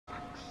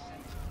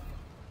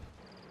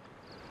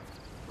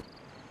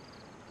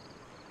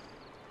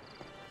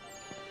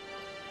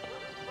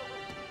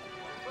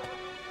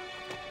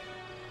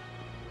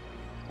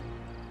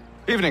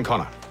Evening,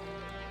 Connor.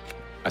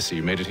 I see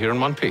you made it here in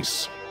one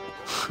piece.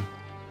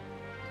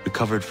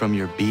 Recovered from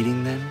your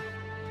beating, then?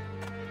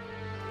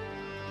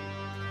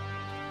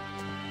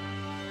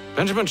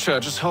 Benjamin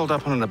Church is holed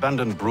up on an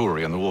abandoned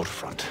brewery on the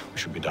waterfront. We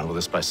should be done with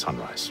this by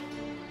sunrise.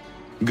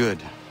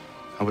 Good.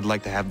 I would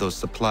like to have those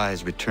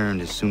supplies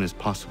returned as soon as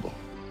possible.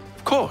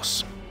 Of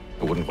course.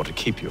 I wouldn't want to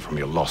keep you from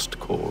your lost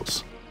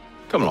cause.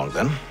 Come along,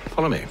 then.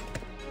 Follow me.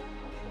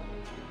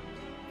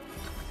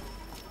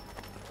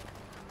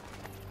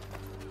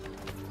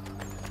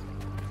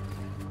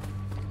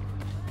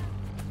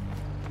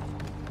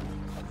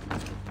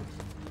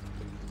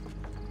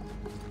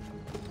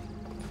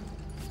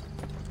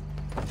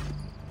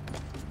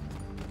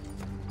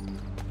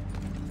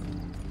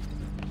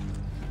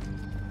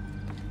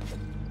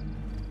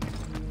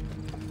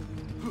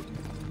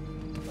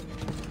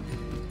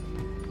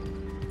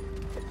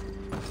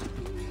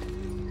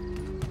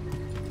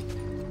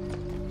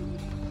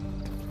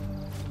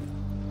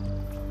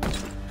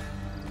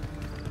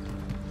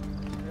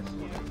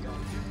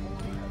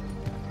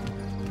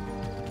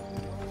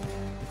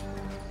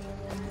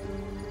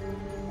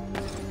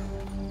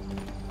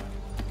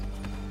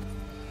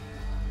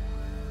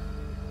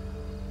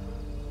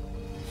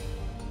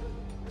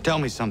 Tell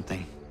me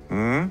something.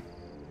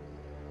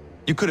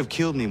 You could have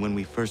killed me when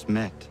we first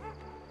met.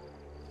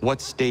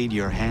 What stayed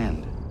your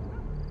hand?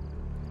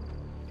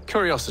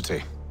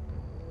 Curiosity.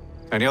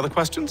 Any other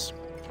questions?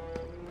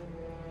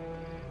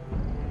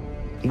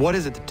 What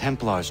is it the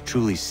Templars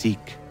truly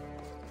seek?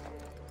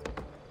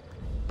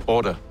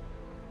 Order.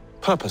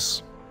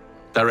 Purpose.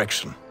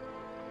 Direction.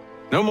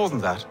 No more than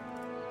that.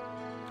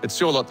 It's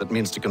your lot that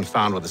means to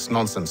confound with this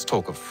nonsense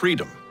talk of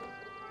freedom.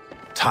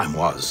 Time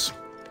was.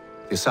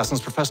 The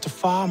assassins professed a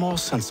far more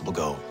sensible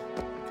goal.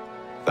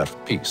 That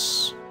of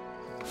peace.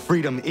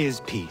 Freedom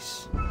is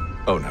peace.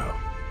 Oh no.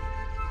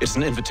 It's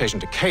an invitation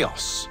to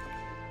chaos.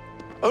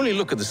 Only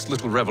look at this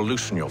little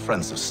revolution your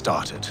friends have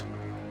started.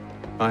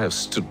 I have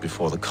stood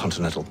before the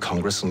Continental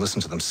Congress and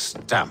listened to them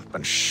stamp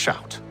and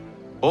shout.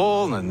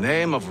 All in the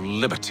name of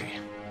liberty.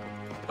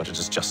 But it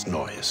is just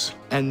noise.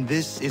 And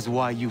this is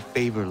why you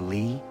favor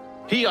Lee?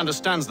 He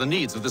understands the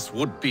needs of this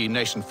would-be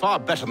nation far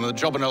better than the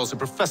jobberknolls who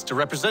profess to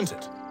represent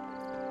it.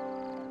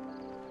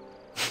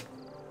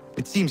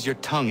 It seems your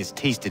tongue has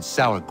tasted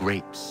sour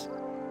grapes.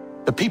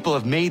 The people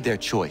have made their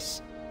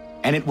choice,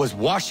 and it was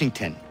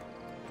Washington.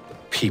 The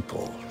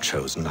people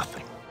chose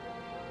nothing.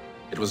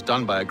 It was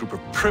done by a group of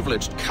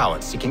privileged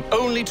cowards seeking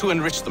only to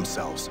enrich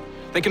themselves.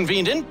 They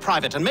convened in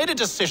private and made a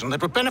decision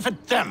that would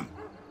benefit them.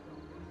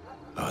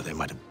 Oh, they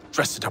might have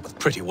dressed it up with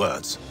pretty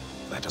words.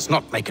 That does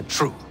not make it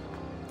true.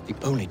 The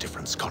only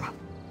difference, Connor,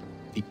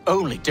 the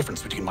only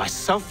difference between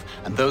myself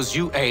and those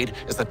you aid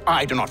is that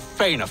I do not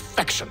feign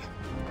affection.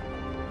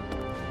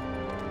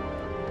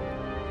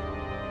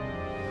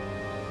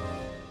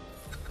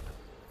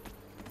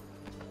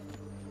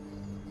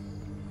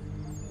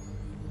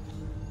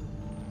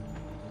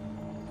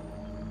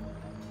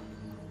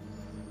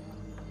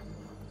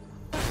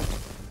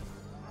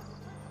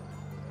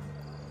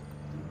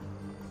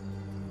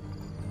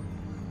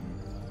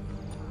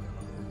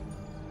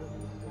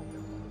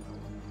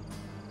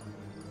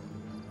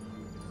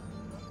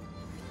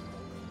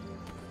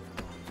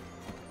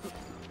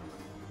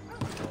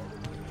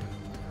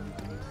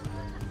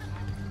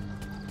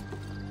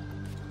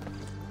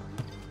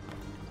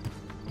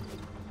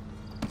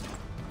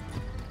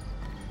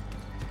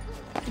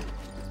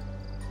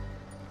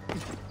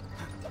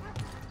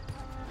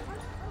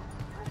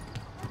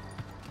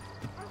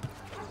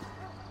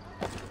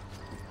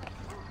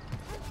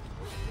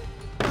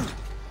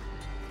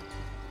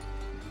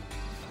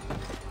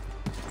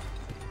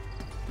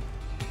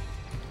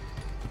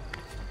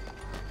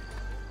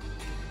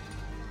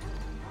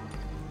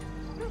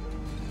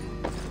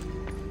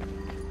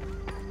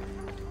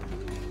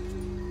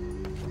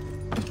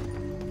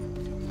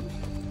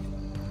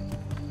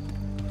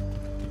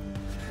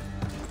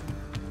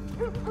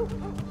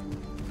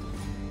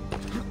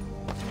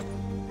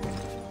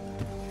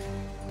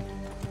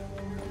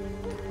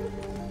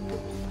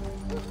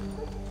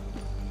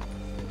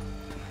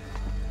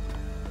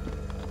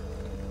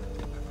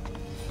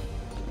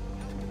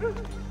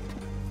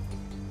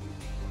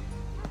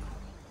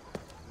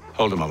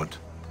 Hold a moment.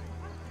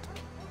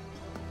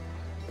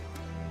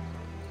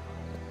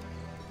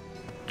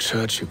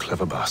 Church, you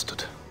clever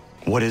bastard.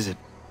 What is it?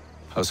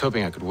 I was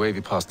hoping I could wave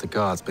you past the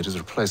guards, but he's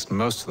replaced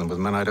most of them with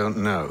men I don't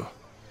know.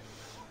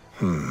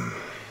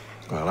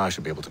 Well, I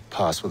should be able to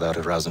pass without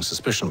arousing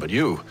suspicion, but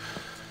you...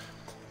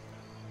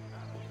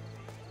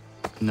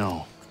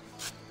 No.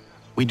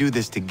 We do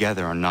this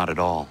together or not at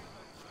all.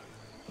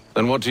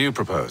 Then what do you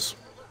propose?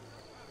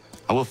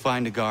 I will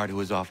find a guard who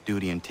is off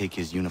duty and take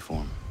his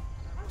uniform.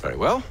 Very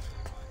well.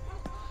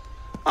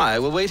 I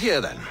will wait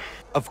here, then.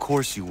 Of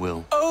course you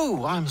will.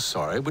 Oh, I'm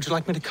sorry. Would you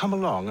like me to come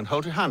along and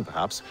hold your hand,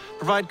 perhaps?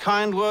 Provide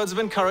kind words of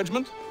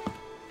encouragement?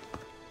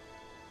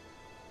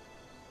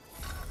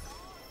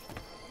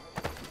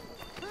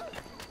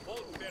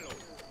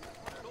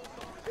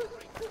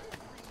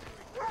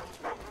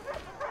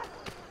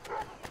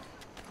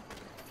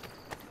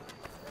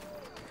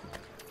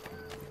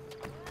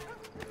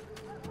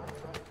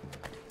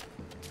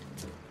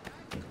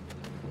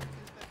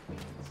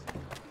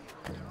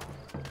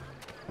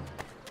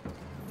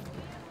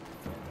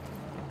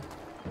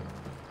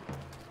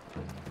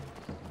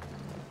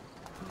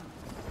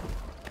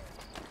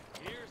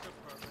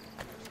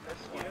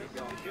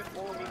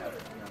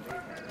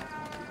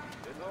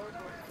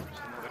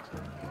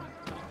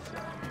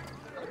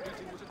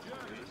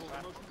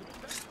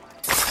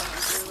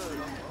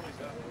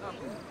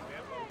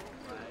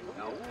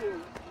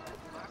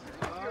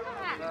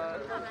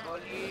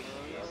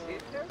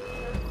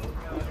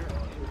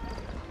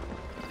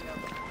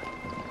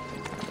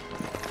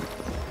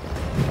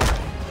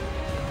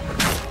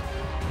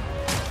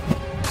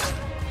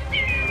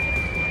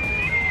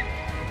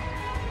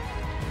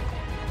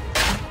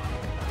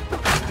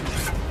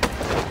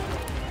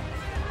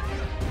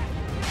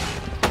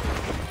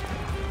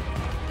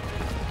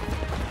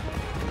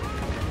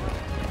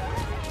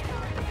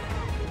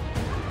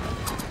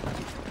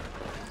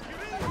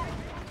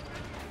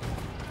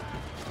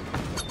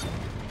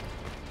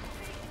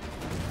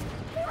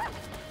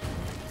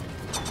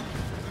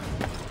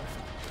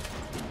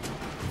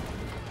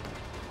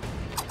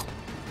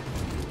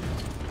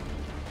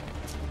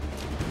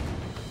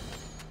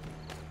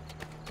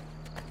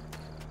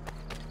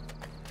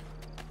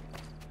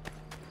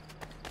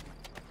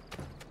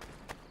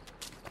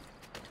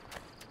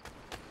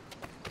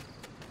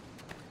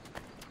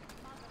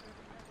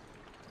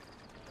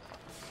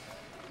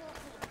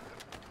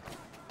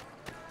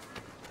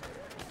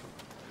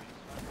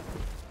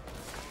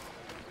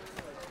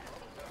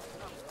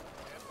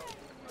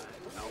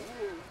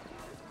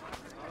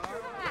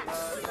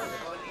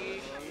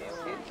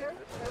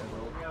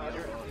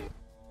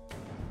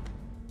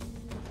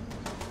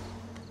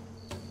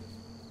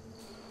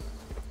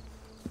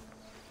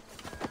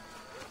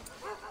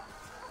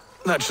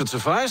 That should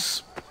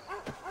suffice.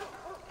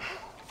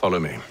 Follow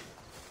me.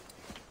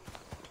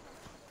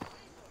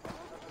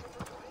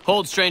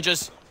 Hold,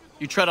 strangers.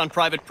 You tread on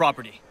private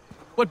property.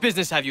 What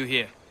business have you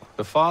here?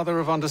 The Father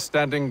of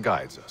Understanding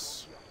guides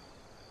us.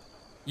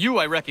 You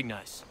I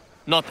recognize,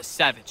 not the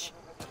savage.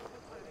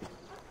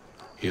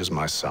 He is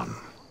my son.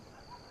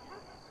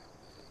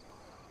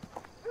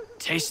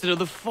 Tasted of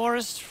the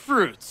forest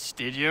fruits,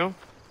 did you?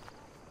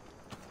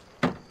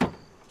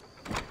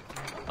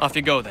 Off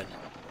you go, then.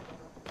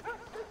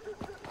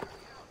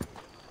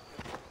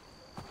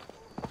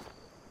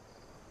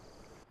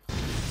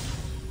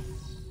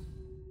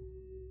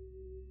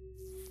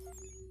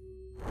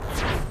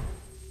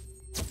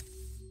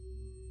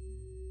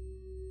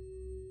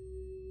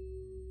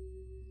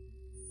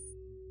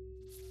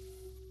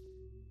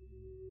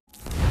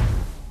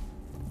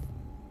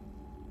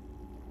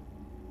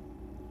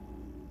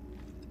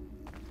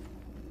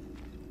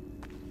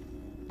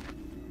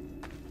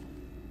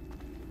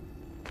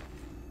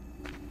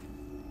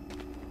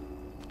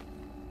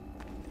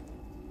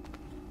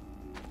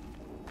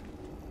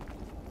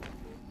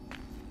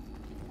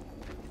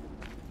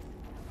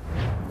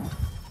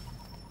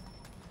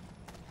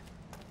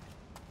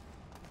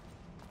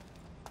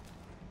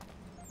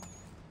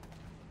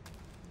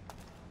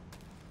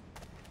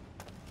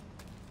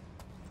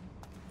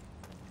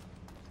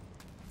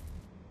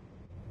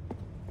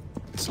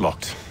 It's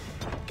locked.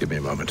 Give me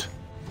a moment.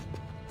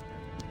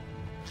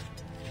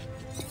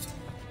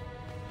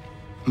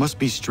 Must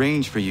be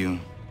strange for you,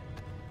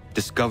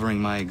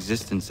 discovering my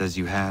existence as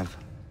you have.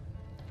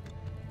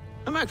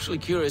 I'm actually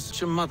curious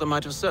what your mother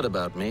might have said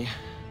about me.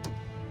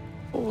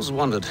 Always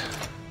wondered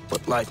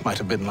what life might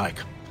have been like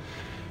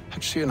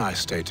had she and I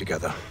stayed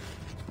together.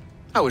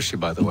 How is she,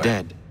 by the way?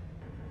 Dead.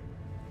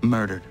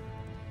 Murdered.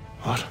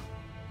 What?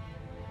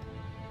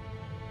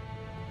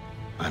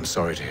 I'm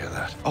sorry to hear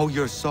that. Oh,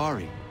 you're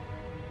sorry.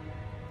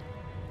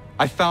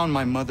 I found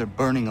my mother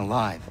burning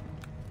alive.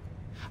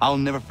 I'll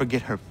never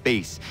forget her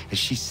face as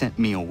she sent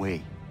me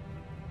away.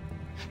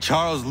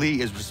 Charles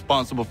Lee is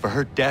responsible for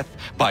her death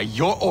by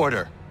your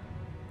order.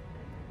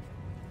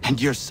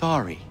 And you're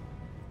sorry.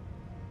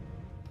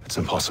 It's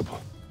impossible.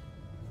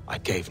 I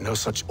gave no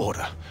such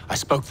order. I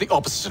spoke the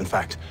opposite, in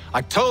fact.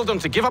 I told them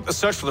to give up the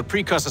search for the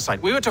precursor site.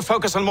 We were to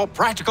focus on more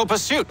practical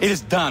pursuit. It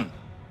is done,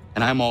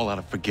 and I'm all out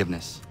of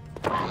forgiveness.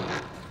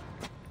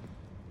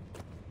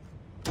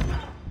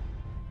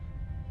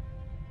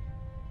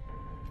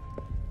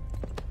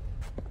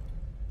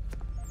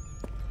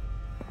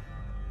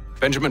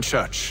 Benjamin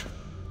Church,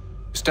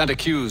 you stand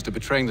accused of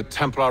betraying the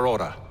Templar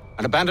Order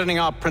and abandoning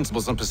our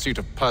principles in pursuit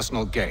of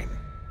personal gain.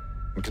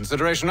 In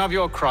consideration of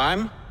your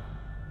crime,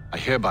 I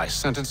hereby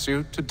sentence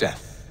you to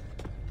death.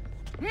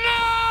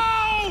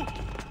 No!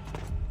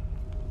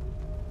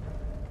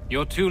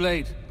 You're too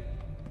late.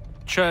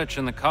 Church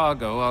and the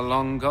cargo are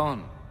long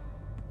gone.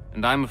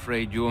 And I'm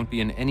afraid you won't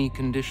be in any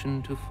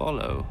condition to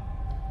follow.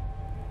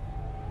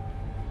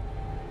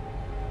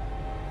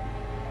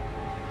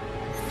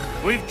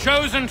 We've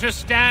chosen to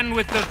stand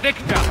with the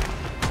victor.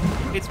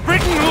 It's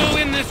Britain who'll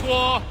win this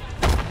war.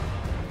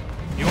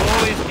 You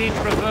always did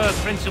prefer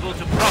principle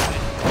to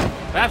profit.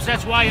 Perhaps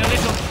that's why your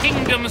little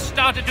kingdom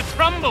started to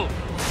crumble.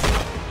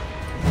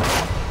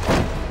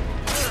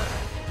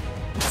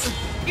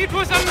 It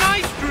was a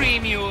nice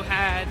dream you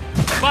had,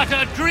 but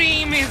a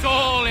dream is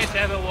all it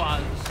ever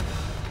was.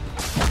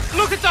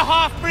 Look at the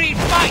half-breed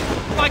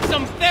fight like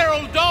some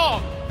feral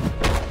dog.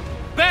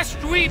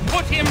 Best we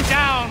put him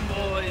down,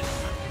 boys.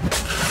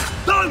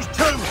 Those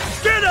two!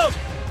 Get them!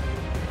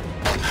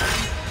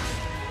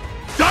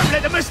 Don't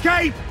let them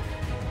escape!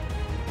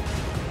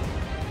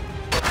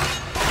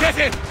 Get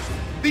him!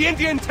 The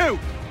Indian too!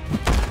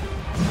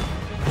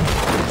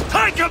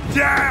 Take them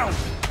down!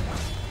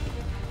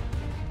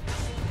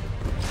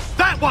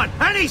 That That one!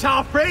 And he's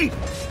half-breed!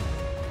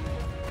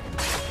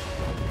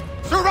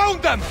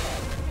 Surround them!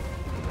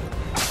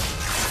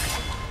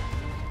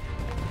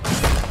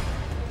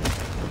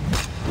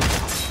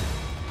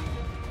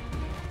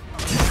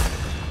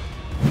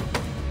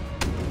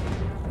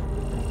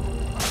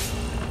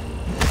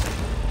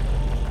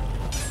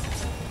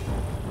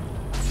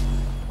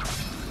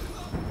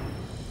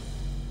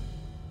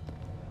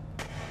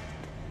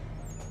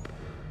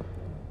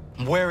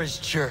 Where is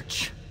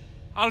Church?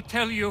 I'll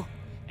tell you.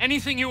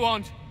 Anything you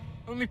want.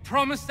 Only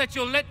promise that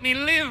you'll let me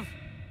live.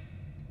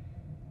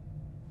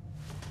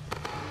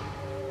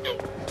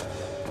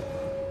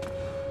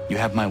 You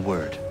have my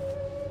word.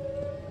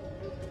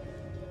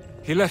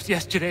 He left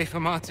yesterday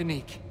for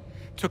Martinique.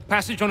 Took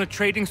passage on a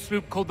trading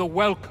sloop called the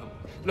Welcome.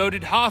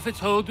 Loaded half its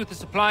hold with the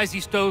supplies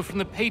he stole from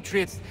the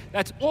Patriots.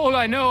 That's all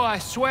I know, I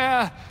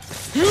swear.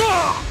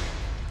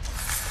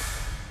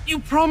 You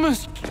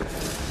promised.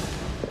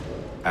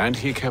 And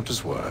he kept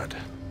his word.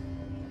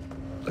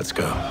 Let's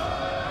go.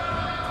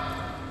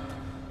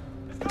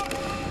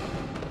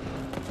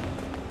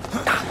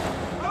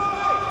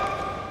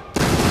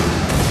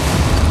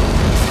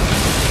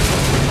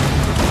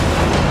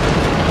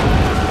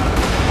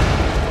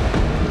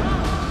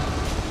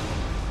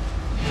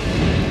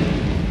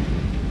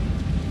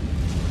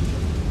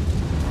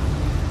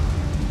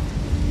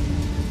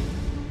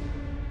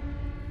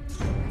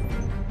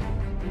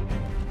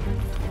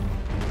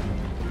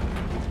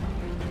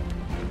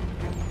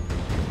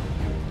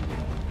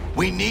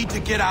 We need to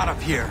get out of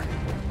here.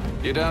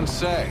 You don't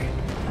say.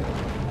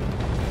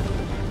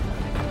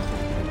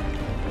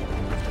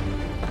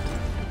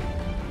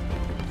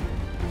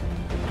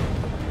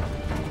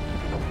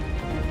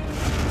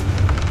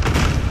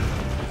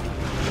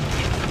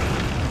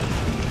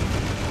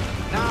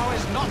 Now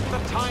is not the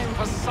time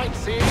for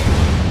sightseeing.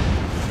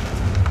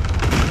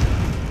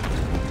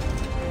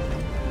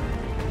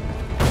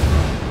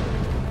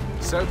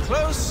 So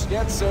close,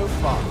 yet so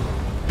far.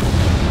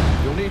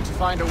 You'll need to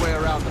find a way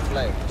around the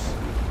flames.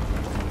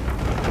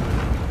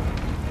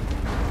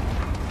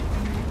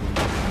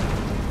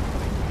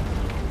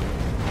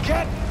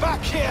 Get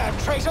back here,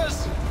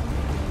 traitors!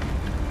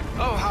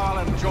 Oh, how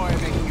I'll enjoy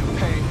making you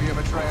pay for your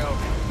betrayal.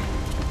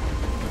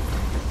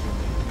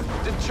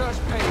 Did Church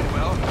pay you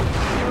well?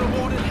 You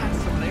rewarded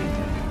handsomely.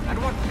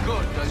 And what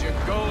good does your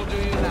gold do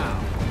you now?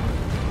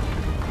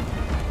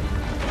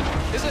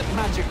 Is it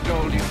magic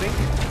gold, you think?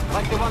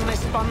 Like the one they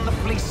spun the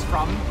fleece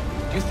from?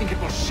 Do you think it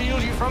will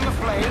shield you from the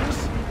flames?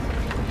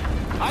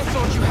 I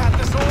thought you had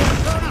this all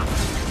sewn up.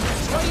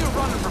 So why do you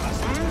run from us,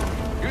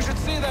 hmm? You should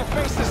see their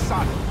faces,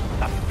 son.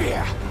 The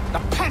fear, the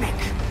panic.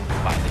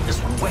 I think this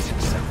one wet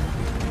himself.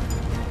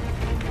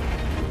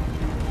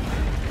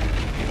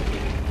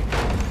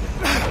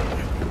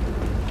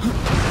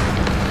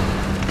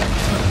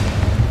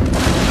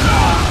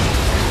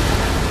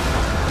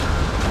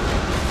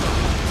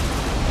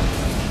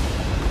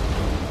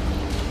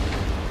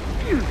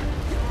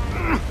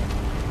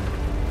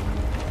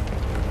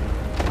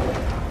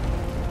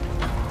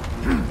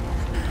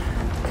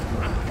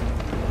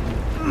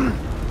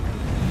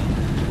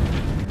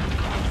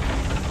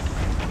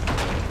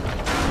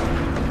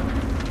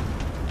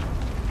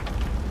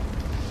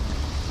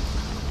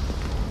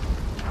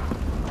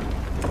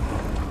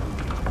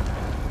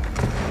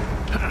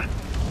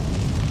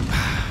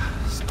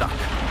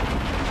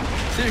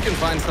 See if you can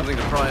find something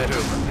to pry it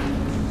open.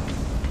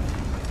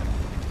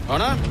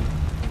 Honor?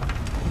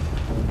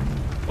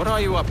 What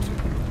are you up to?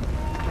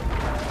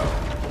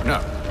 Oh,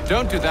 no.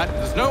 Don't do that.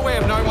 There's no way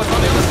of knowing what's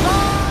on the other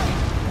side!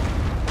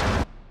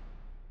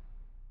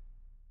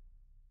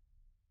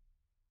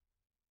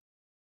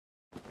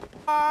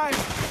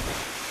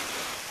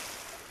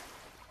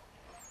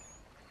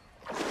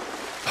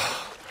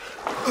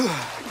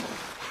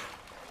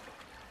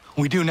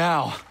 We do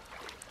now.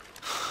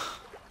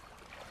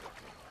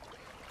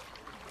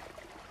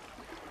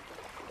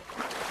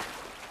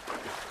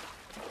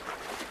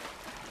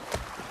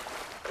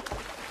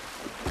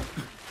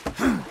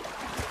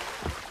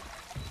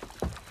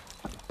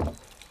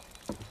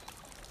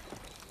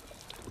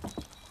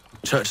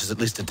 Church is at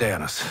least a day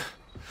on us.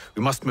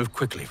 We must move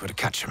quickly if we're to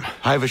catch him.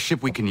 I have a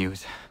ship we can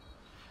use.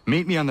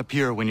 Meet me on the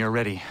pier when you're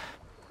ready.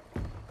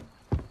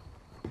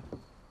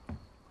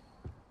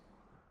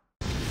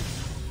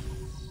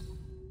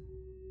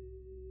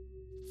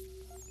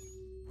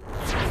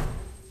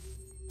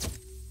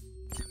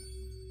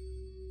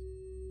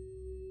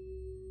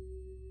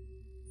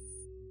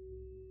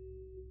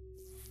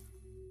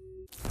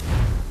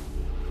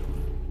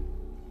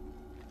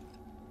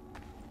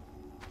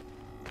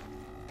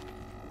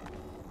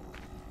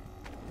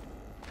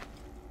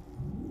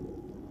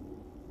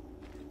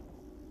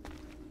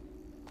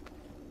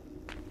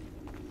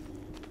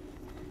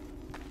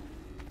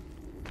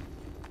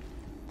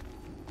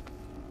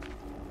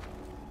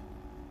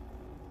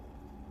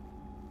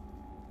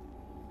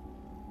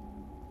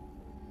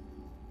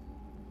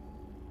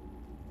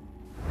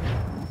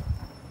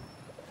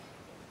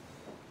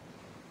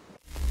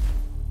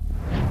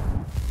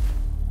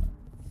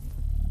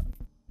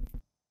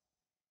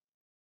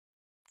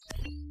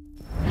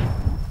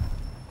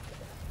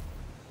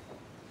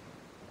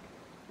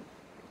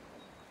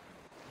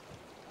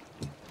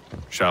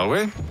 Shall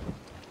we?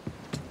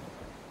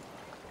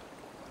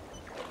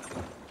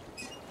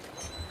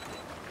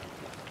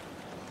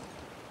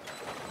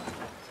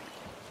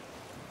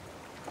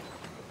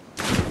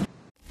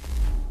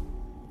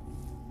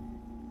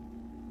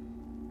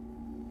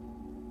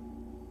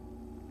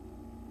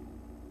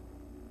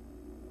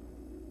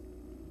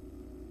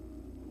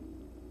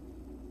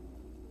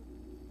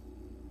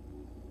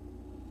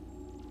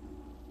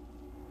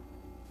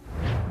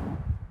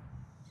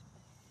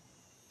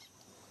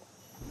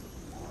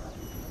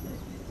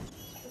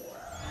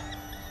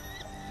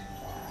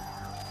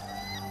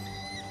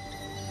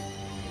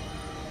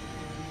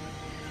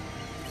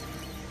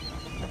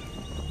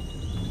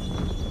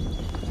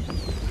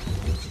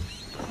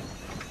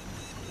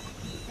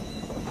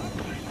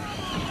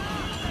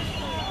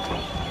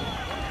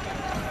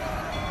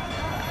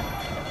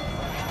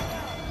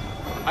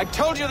 I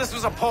told you this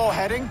was a poor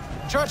heading.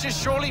 Church is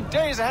surely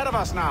days ahead of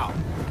us now.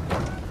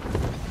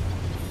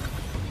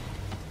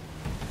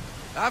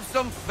 Have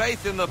some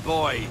faith in the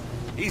boy.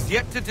 He's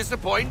yet to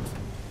disappoint.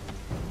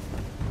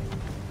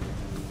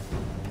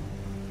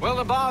 Well,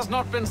 the bar's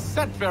not been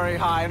set very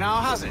high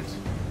now, has it?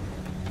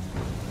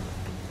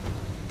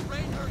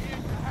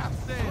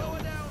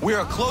 We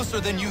are closer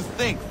than you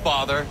think,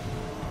 Father.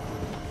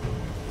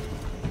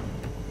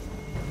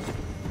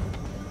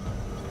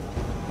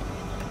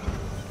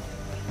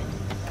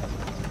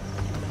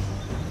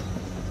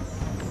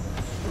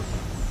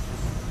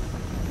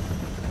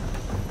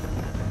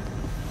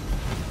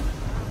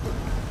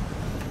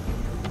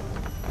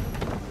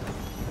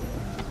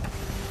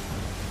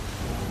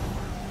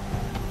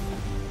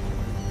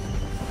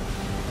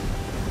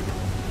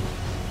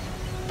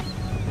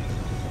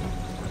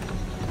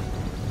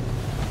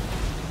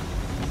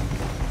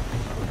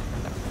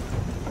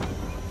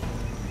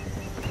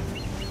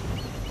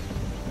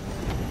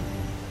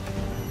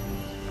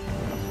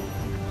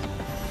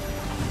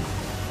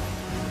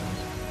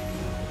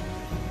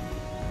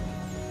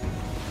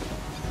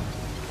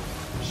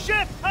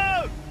 Ship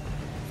out!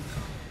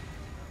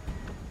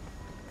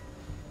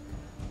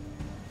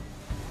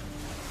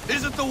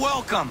 Isn't the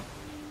welcome?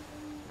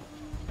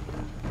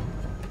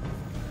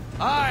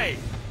 Aye,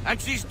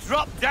 and she's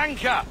dropped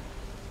anchor.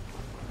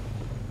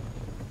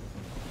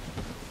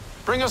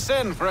 Bring us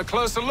in for a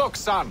closer look,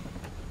 son.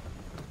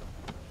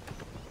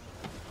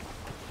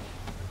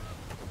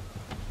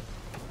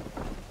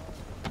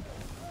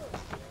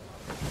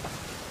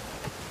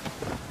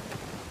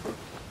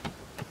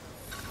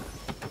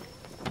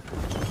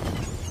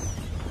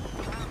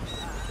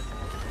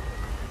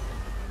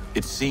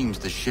 It seems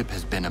the ship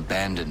has been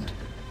abandoned.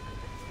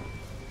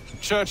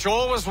 Church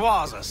always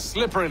was a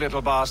slippery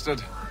little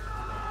bastard.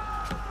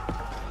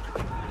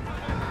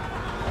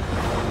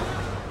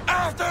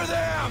 After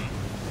them!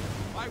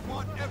 I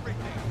want everything.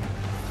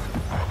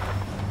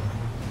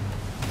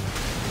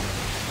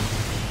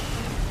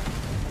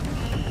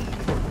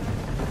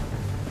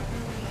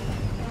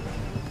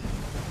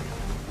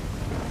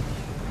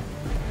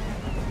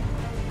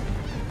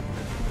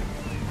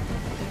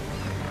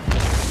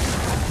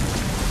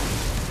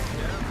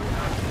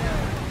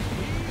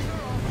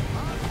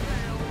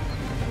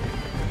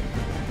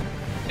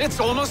 It's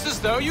almost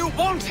as though you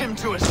want him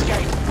to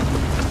escape.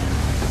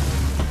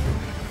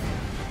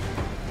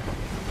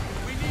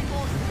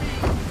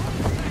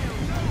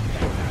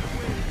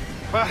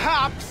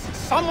 Perhaps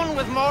someone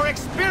with more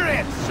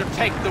experience should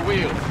take the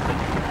wheel.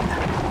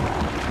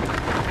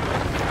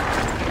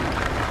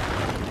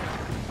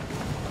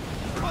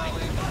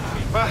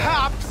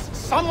 Perhaps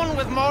someone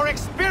with more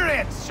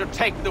experience should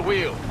take the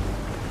wheel.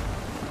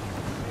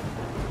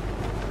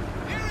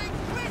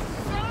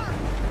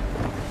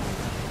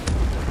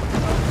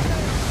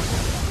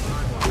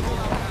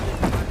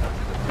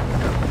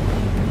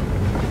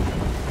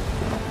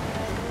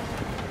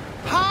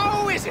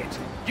 How is it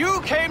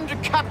you came to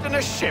captain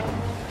a ship,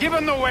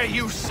 given the way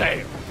you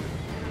sail?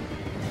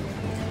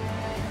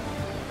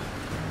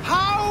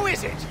 How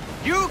is it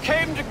you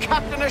came to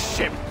captain a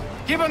ship,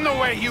 given the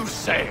way you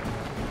sail?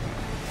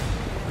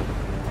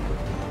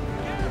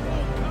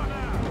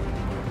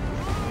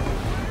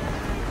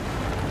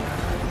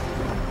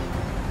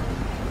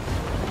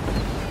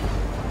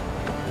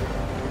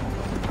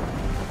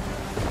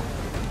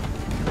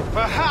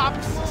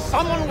 Perhaps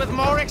someone with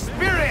more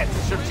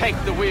experience should take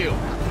the wheel.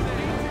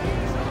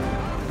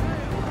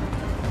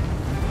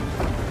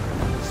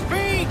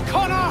 Speed,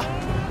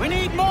 Connor! We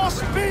need more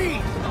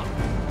speed!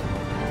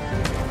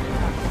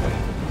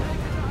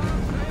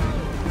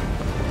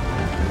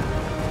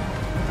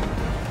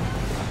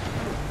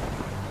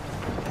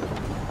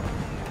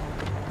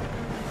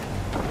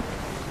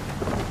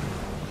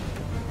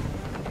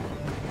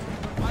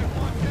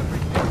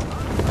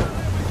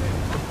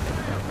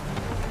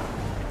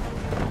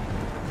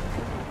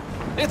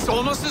 It's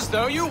almost as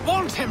though you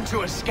want him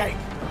to escape.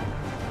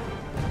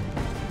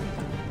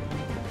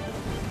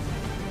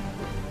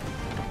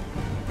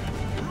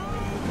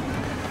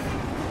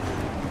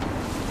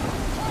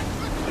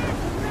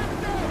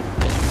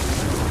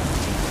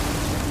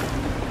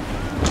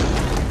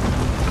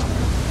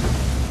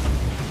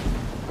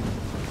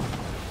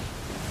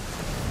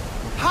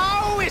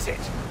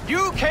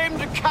 You came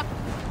to cap...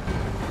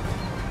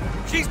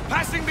 She's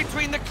passing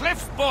between the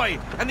cliffs, boy,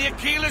 and the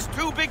Aquila's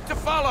too big to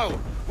follow.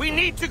 We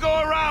need to go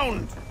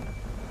around.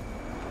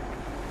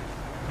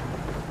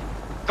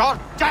 God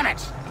damn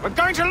it! We're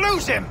going to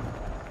lose him!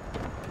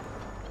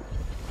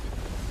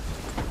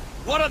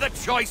 What other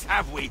choice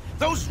have we?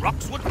 Those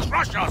rocks would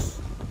crush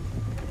us.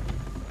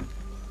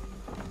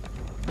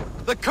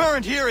 The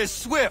current here is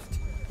swift.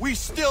 We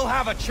still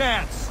have a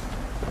chance.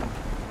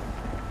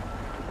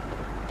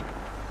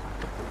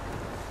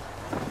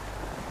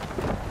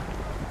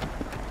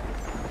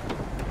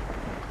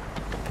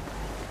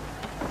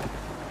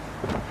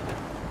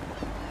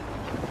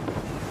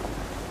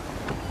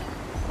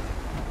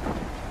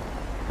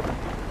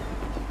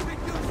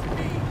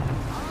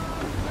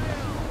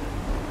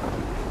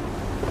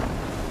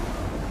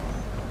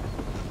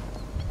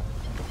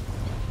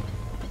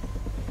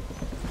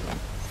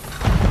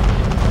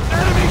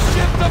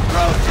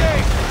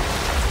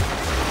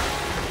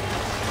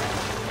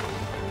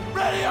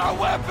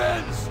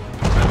 Weapons!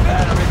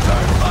 Prepare to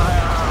return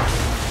fire!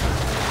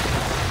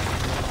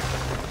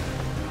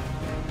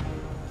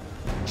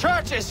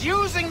 Church is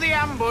using the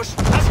ambush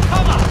as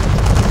cover!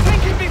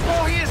 Take him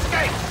before he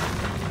escapes!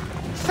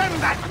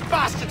 Send that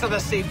bastard to the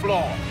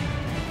seafloor!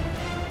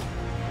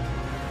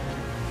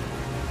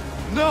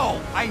 No!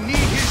 I need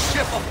his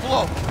ship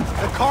afloat!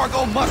 The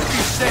cargo must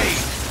be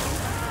saved!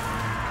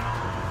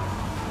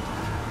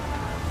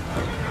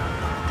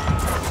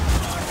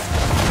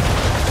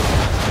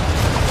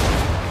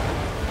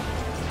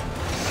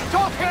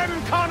 Stop him,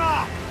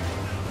 Connor!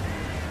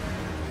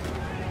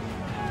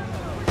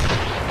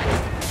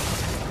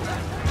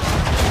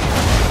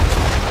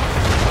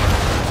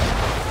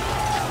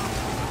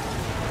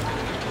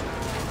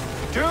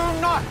 Do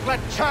not let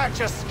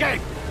Church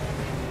escape!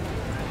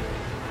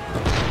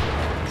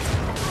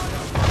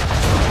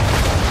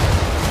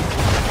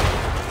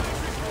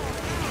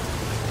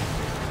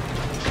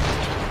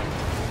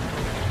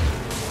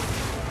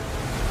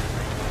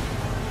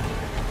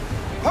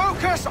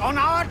 Focus on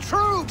our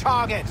true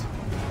target!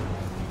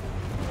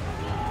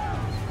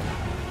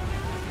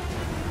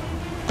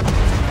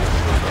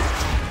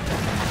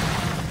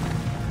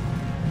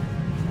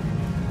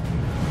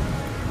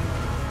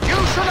 You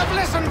should have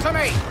listened to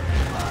me!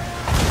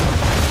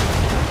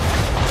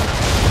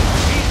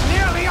 He's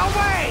nearly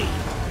away!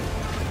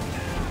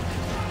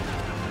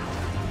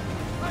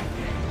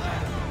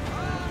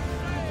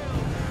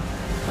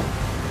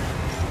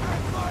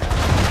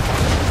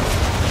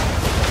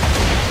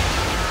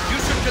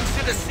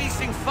 Consider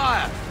ceasing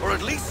fire, or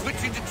at least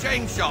switching to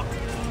chain shot.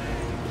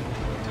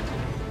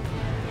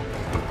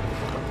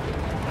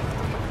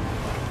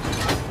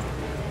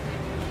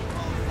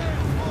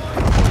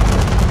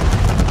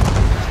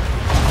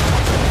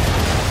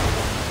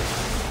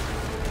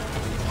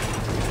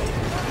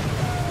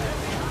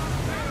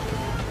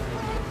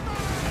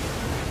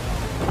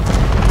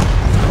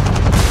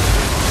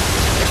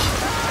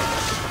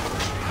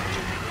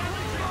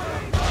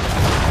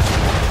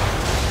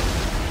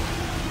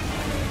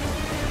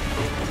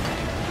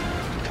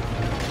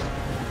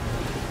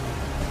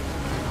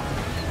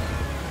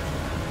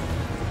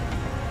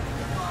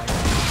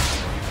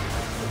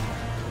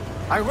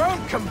 I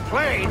won't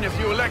complain if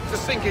you elect to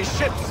sink his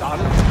ship, son.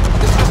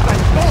 It's just I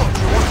thought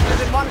you wanted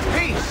it in one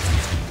piece.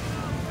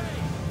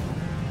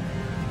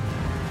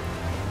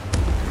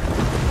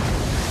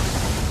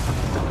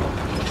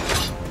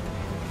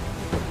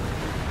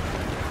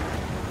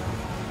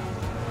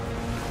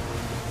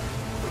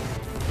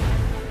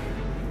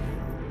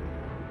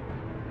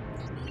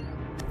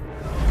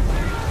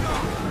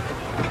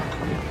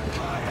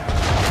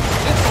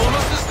 It's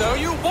almost as though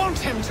you want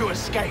him to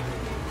escape.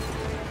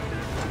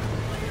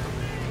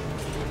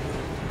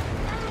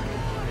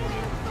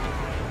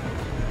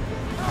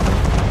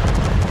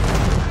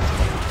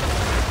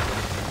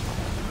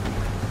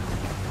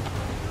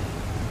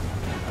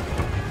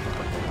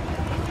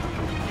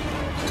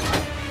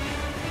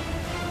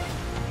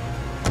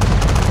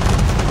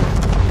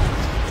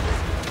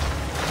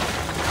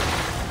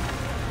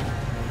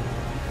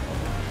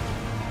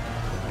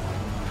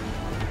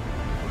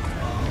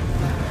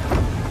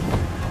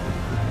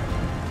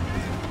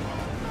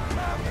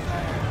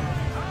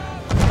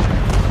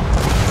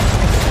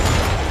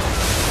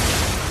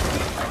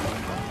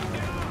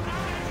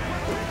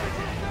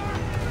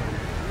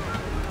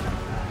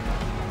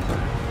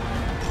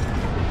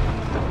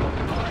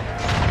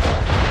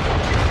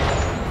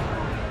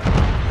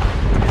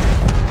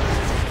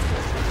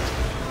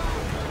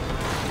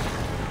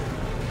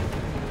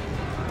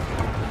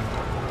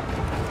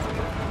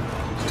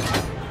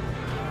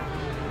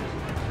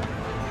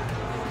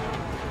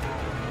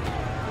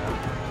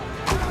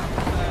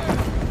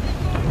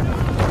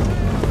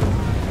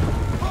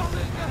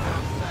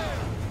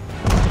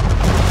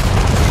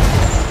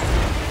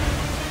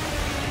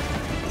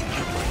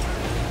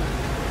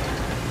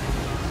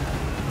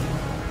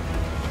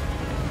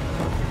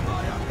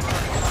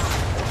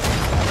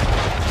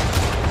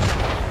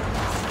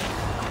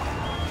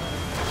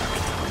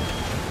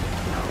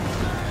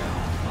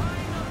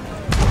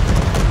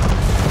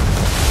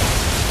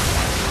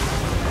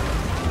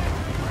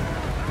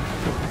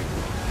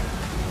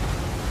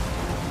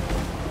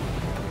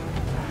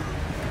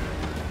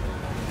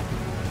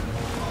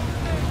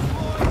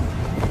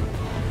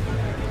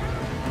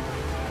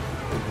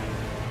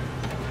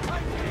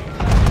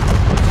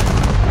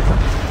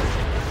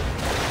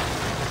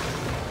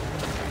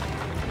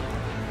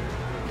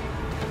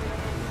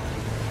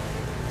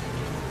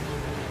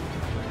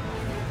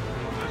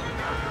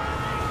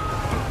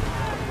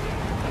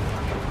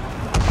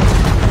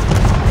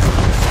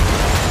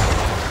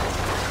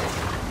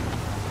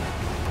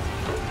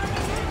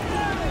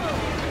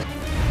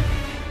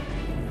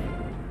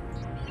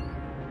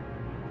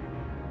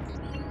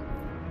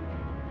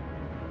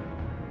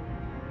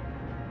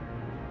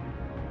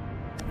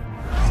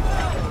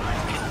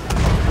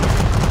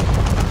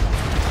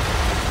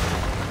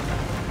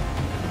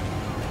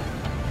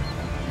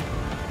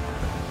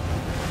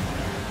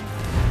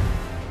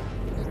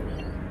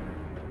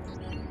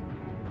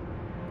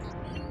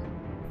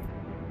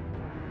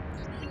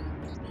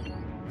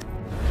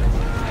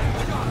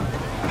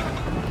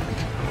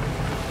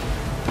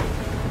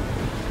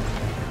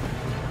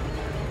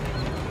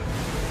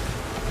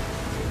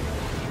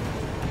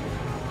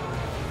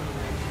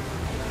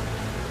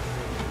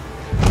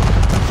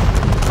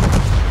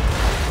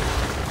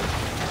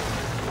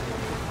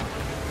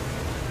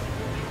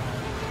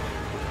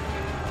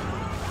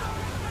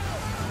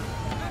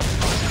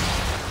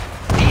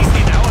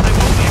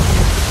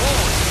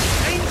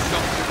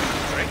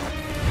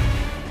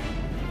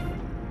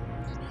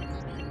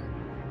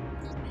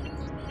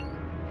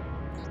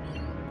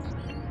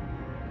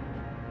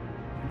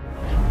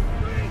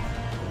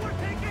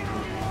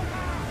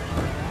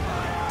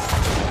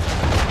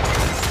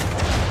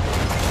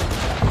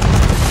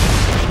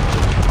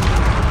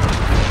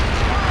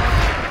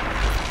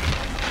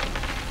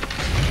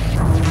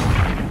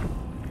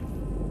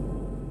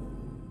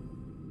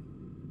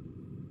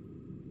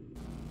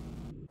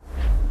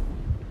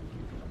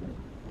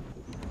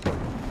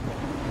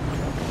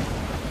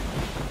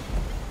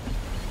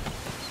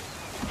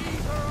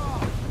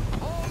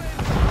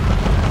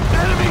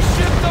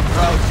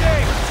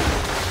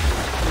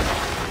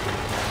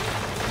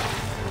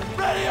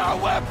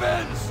 our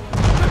weapons!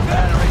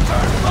 Prepare to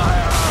return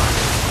fire!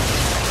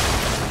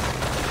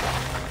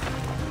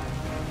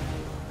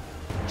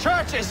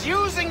 Church is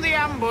using the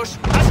ambush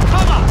as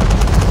cover!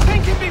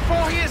 Think him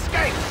before he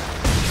escapes!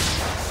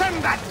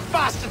 Send that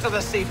bastard to the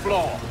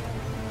seafloor!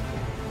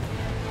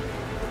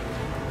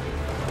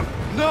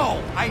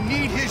 No! I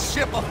need his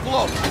ship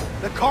afloat!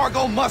 The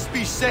cargo must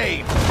be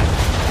saved!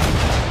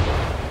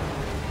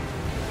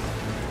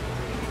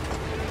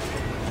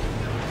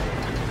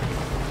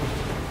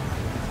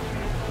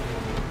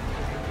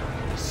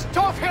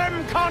 Stop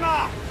him,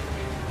 Connor!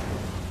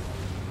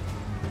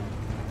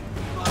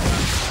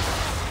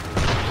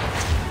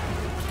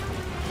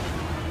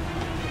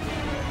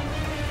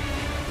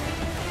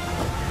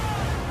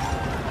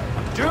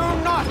 Do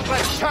not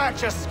let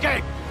Church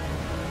escape!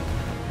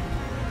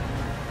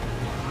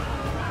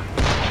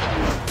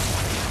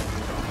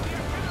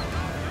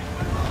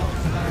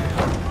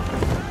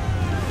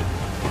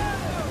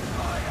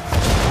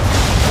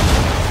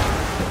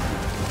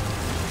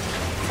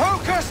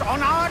 Focus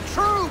on our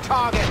true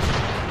target!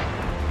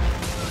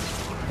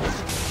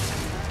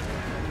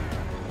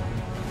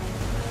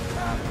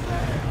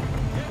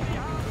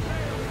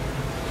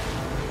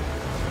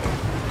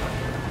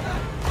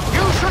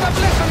 You should have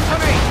listened to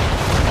me!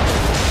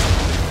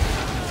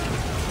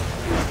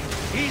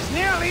 He's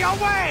nearly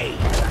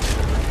away!